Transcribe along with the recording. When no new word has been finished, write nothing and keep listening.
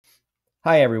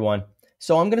Hi, everyone.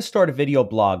 So I'm going to start a video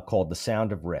blog called The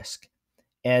Sound of Risk.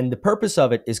 And the purpose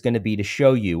of it is going to be to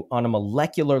show you on a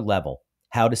molecular level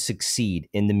how to succeed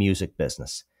in the music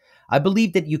business. I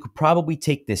believe that you could probably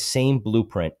take this same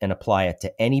blueprint and apply it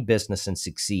to any business and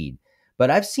succeed. But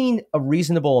I've seen a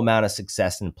reasonable amount of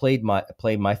success and played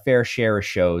my fair share of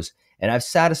shows, and I've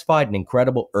satisfied an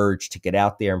incredible urge to get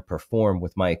out there and perform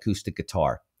with my acoustic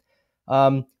guitar.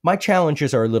 My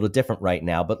challenges are a little different right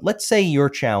now, but let's say your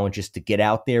challenge is to get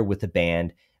out there with a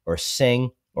band or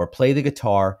sing or play the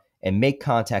guitar and make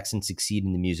contacts and succeed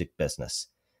in the music business.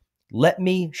 Let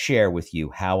me share with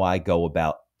you how I go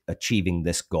about achieving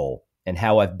this goal and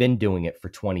how I've been doing it for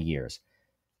 20 years.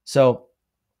 So,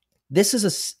 this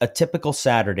is a typical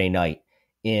Saturday night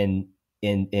in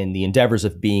in the endeavors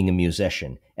of being a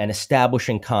musician and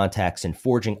establishing contacts and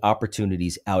forging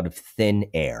opportunities out of thin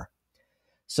air.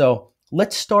 So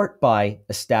let's start by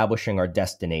establishing our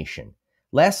destination.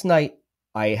 Last night,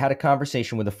 I had a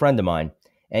conversation with a friend of mine,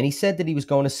 and he said that he was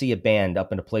going to see a band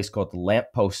up in a place called the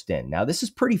Lamppost Inn. Now, this is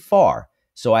pretty far,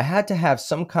 so I had to have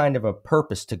some kind of a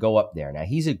purpose to go up there. Now,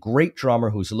 he's a great drummer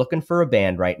who's looking for a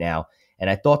band right now, and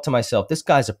I thought to myself, this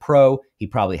guy's a pro. He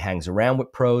probably hangs around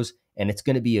with pros, and it's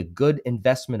going to be a good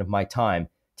investment of my time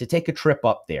to take a trip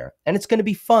up there. And it's going to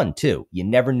be fun, too. You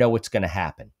never know what's going to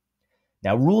happen.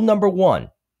 Now, rule number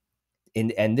one,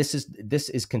 and this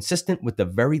is consistent with the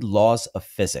very laws of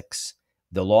physics,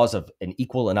 the laws of an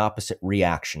equal and opposite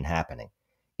reaction happening.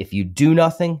 If you do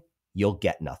nothing, you'll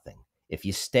get nothing. If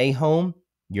you stay home,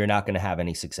 you're not going to have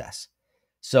any success.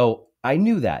 So I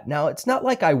knew that. Now, it's not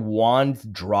like I wanted to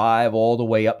drive all the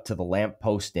way up to the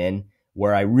Lamppost Inn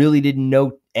where I really didn't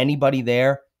know anybody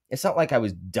there. It's not like I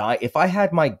was dying. If I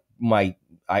had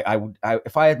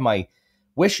if I had my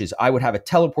wishes, I would have a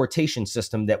teleportation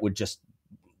system that would just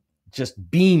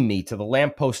beam me to the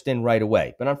Lamppost Inn right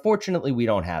away. But unfortunately, we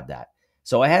don't have that.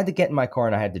 So I had to get in my car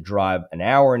and I had to drive an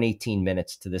hour and 18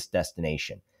 minutes to this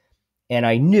destination. And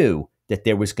I knew that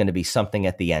there was going to be something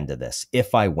at the end of this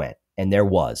if I went, and there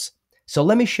was. So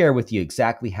let me share with you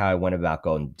exactly how I went about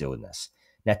doing this.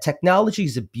 Now, technology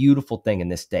is a beautiful thing in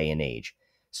this day and age.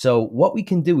 So what we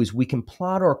can do is we can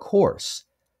plot our course.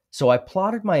 So I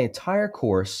plotted my entire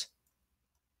course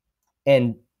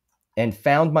and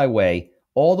found my way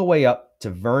all the way up to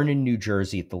Vernon, New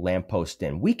Jersey at the Lamppost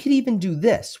Inn. We could even do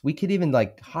this. We could even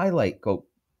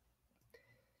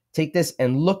take this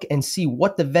and look and see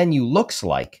what the venue looks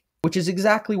like, which is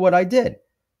exactly what I did.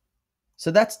 So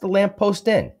that's the Lamppost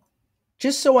Inn,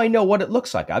 just so I know what it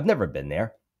looks like. I've never been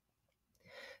there.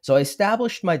 So I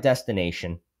established my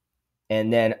destination,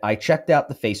 and then I checked out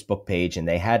the Facebook page, and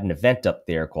they had an event up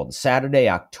there called Saturday,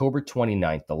 October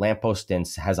 29th. The Lamppost Inn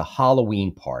has a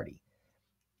Halloween party.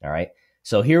 All right.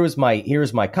 So here's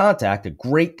my contact, a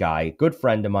great guy, a good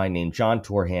friend of mine named John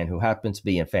Torhan, who happens to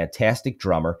be a fantastic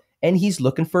drummer, and he's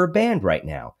looking for a band right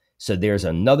now. So there's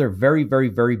another very, very,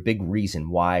 very big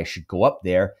reason why I should go up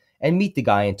there and meet the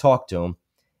guy and talk to him.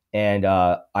 And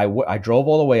I drove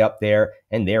all the way up there,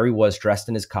 and there he was dressed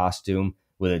in his costume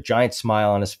with a giant smile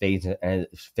on his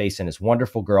face and his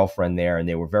wonderful girlfriend there. And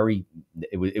they were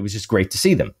it was just great to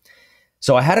see them.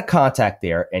 So I had a contact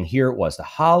there, and here it was, the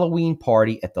Halloween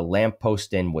party at the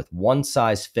Lamppost Inn with one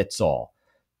size fits all.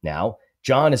 Now,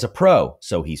 John is a pro,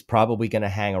 so he's probably going to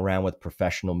hang around with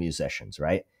professional musicians,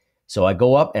 right? So I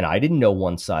go up, and I didn't know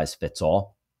one size fits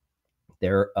all.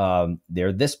 They're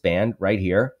this band right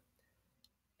here,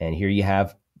 and here you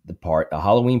have a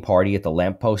Halloween party at the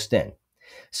Lamppost Inn.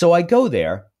 So I go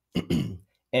there,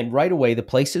 and right away the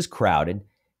place is crowded.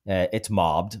 It's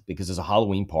mobbed because it's a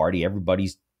Halloween party.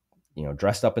 Everybody's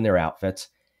dressed up in their outfits.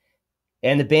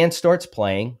 And the band starts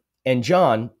playing, and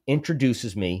John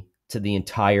introduces me to the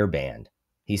entire band.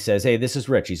 He says, "Hey, this is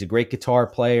Rich. He's a great guitar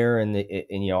player." And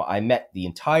I met the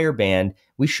entire band.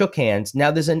 We shook hands. Now,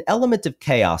 there's an element of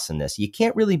chaos in this. You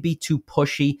can't really be too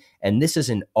pushy, and this is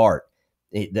an art.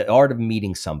 The art of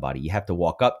meeting somebody. You have to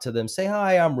walk up to them, say,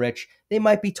 "Hi, I'm Rich." They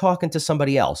might be talking to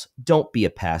somebody else. Don't be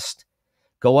a pest.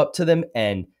 Go up to them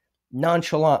and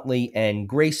nonchalantly and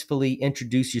gracefully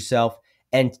introduce yourself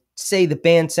and say the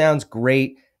band sounds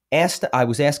great. I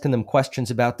was asking them questions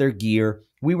about their gear.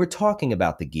 We were talking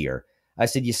about the gear. I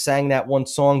said, "You sang that one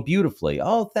song beautifully."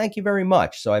 "Oh, thank you very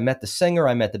much." So I met the singer,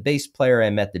 I met the bass player, I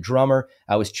met the drummer.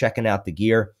 I was checking out the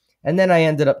gear. And then I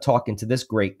ended up talking to this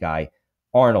great guy,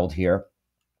 Arnold here,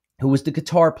 who was the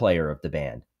guitar player of the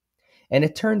band. And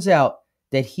it turns out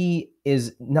that he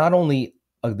is not only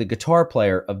the guitar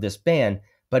player of this band,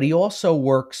 but he also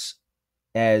works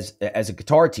as a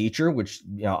guitar teacher, which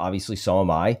obviously so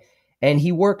am I. And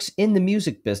he works in the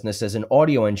music business as an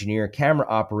audio engineer, camera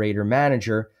operator,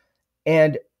 manager.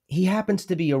 And he happens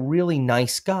to be a really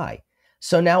nice guy.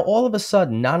 So now all of a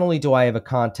sudden, not only do I have a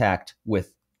contact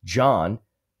with John,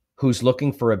 who's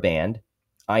looking for a band,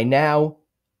 I now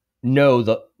know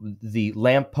the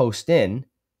Lamppost Inn,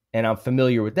 and I'm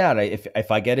familiar with that. If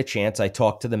I get a chance, I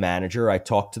talk to the manager, I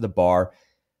talk to the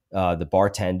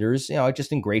bartenders. I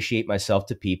just ingratiate myself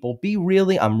to people.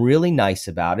 I'm really nice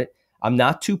about it. I'm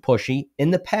not too pushy. In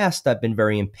the past, I've been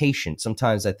very impatient.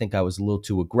 Sometimes I think I was a little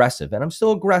too aggressive, and I'm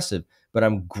still aggressive, but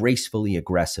I'm gracefully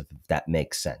aggressive, if that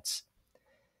makes sense.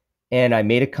 And I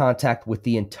made a contact with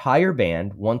the entire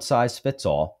band, one size fits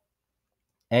all,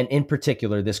 and in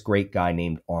particular, this great guy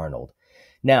named Arnold.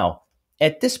 Now,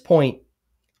 at this point,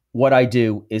 what I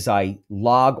do is I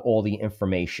log all the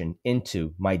information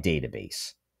into my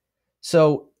database.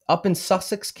 So up in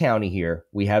Sussex County here,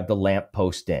 we have the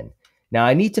Lamppost Inn. Now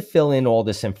I need to fill in all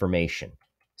this information.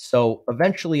 So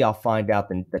eventually I'll find out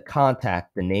the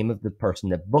contact, the name of the person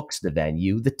that books the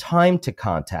venue, the time to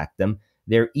contact them,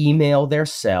 their email, their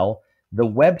cell, the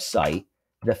website,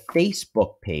 the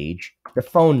Facebook page, the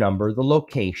phone number, the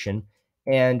location,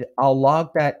 and I'll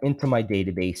log that into my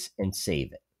database and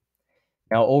save it.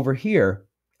 Now over here,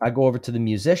 I go over to the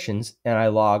musicians and I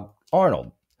log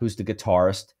Arnold, who's the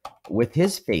guitarist, with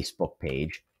his Facebook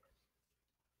page.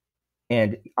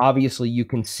 And obviously you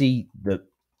can see the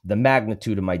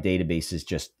magnitude of my database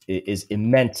is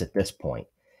immense at this point.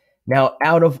 Now,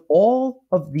 out of all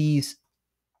of these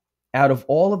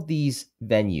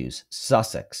venues,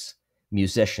 Sussex,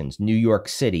 musicians, New York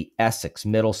City, Essex,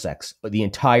 Middlesex, the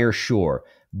entire shore,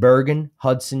 Bergen,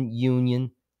 Hudson,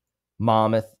 Union,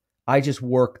 Monmouth, I just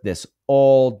work this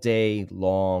all day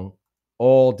long.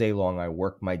 All day long, I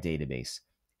work my database.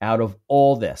 Out of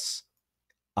all this,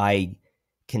 I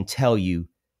can tell you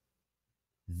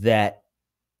that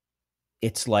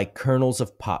it's like kernels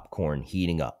of popcorn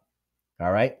heating up.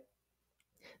 All right.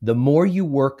 The more you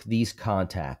work these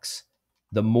contacts,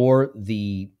 the more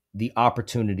the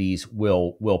opportunities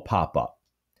will pop up.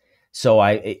 So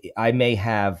I may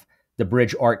have the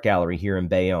Bridge Art Gallery here in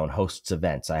Bayonne hosts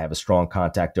events. I have a strong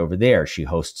contact over there. She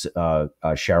hosts,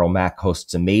 Cheryl Mack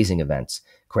hosts amazing events.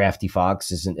 Crafty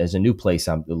Fox is a new place.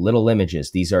 Little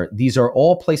Images. These are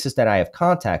all places that I have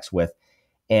contacts with,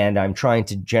 and I'm trying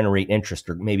to generate interest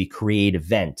or maybe create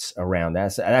events around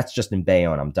that. That's just in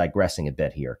Bayonne. I'm digressing a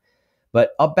bit here.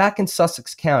 But up back in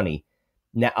Sussex County,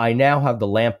 I now have the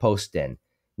Lamppost Inn.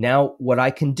 Now, what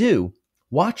I can do,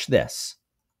 watch this.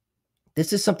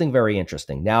 This is something very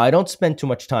interesting. Now, I don't spend too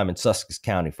much time in Sussex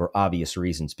County for obvious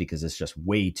reasons because it's just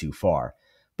way too far.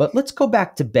 But let's go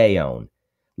back to Bayonne.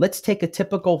 Let's take a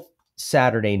typical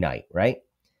Saturday night, right?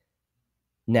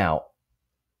 Now,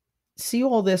 see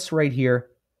all this right here?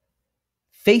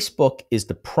 Facebook is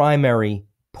the primary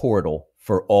portal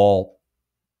for all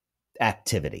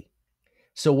activity.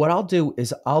 So what I'll do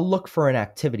is I'll look for an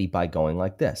activity by going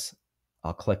like this.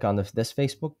 I'll click on this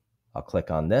Facebook. I'll click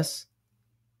on this.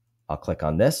 I'll click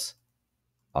on this.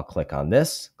 I'll click on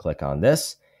this, click on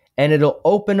this, and it'll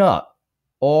open up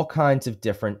all kinds of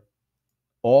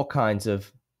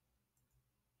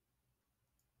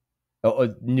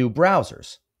new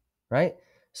browsers, right?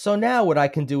 So now what I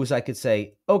can do is I could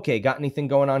say, okay, got anything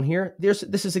going on here? This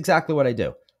is exactly what I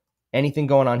do. Anything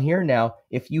going on here? Now,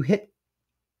 I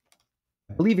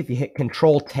believe if you hit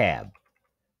Control Tab,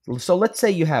 so let's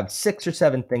say you have 6 or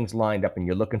 7 things lined up and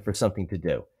you're looking for something to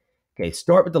do. Okay,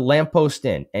 start with the Lamppost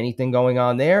Inn. Anything going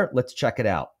on there? Let's check it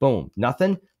out. Boom,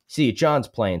 nothing. See, John's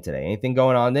playing today. Anything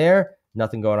going on there?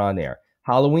 Nothing going on there.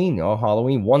 Halloween,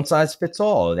 Halloween, one size fits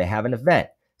all. They have an event.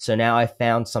 So now I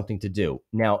found something to do.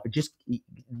 Now, just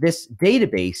this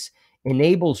database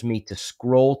enables me to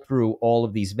scroll through all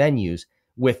of these venues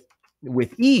with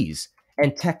ease.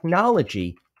 And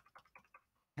technology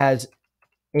has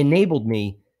enabled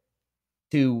me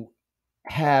to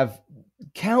have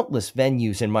countless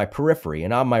venues in my periphery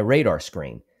and on my radar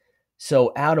screen.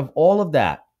 So out of all of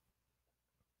that,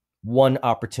 one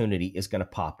opportunity is going to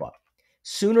pop up.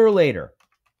 Sooner or later,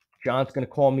 John's going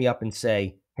to call me up and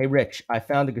say, hey, Rich, I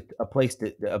found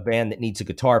a band that needs a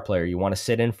guitar player. You want to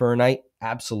sit in for a night?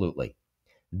 Absolutely.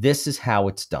 This is how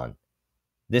it's done.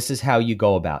 This is how you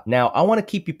go about. Now, I want to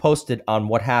keep you posted on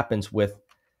what happens with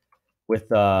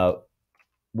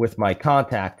my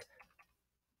contact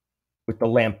with the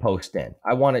Lamppost Inn.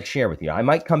 I want to share with you. I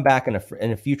might come back in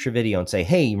a future video and say,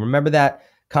 hey, remember that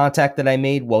contact that I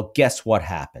made? Well, guess what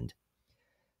happened?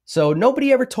 So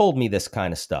nobody ever told me this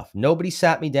kind of stuff. Nobody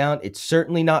sat me down. It's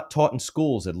certainly not taught in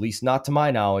schools, at least not to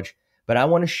my knowledge. But I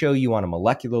want to show you on a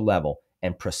molecular level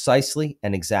and precisely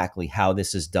and exactly how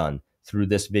this is done through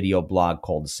this video blog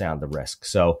called The Sound of Risk.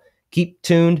 So keep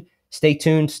tuned. Stay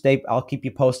tuned. I'll keep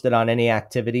you posted on any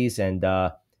activities, and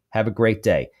Have a great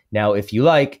day. Now, if you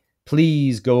like,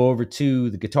 please go over to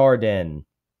the Guitar Den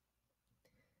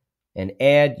and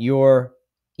add your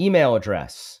email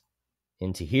address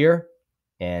into here.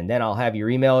 And then I'll have your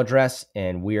email address,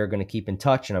 and we are going to keep in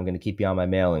touch, and I'm going to keep you on my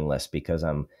mailing list because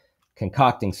I'm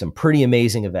concocting some pretty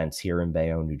amazing events here in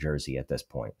Bayonne, New Jersey at this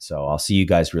point. So I'll see you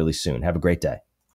guys really soon. Have a great day.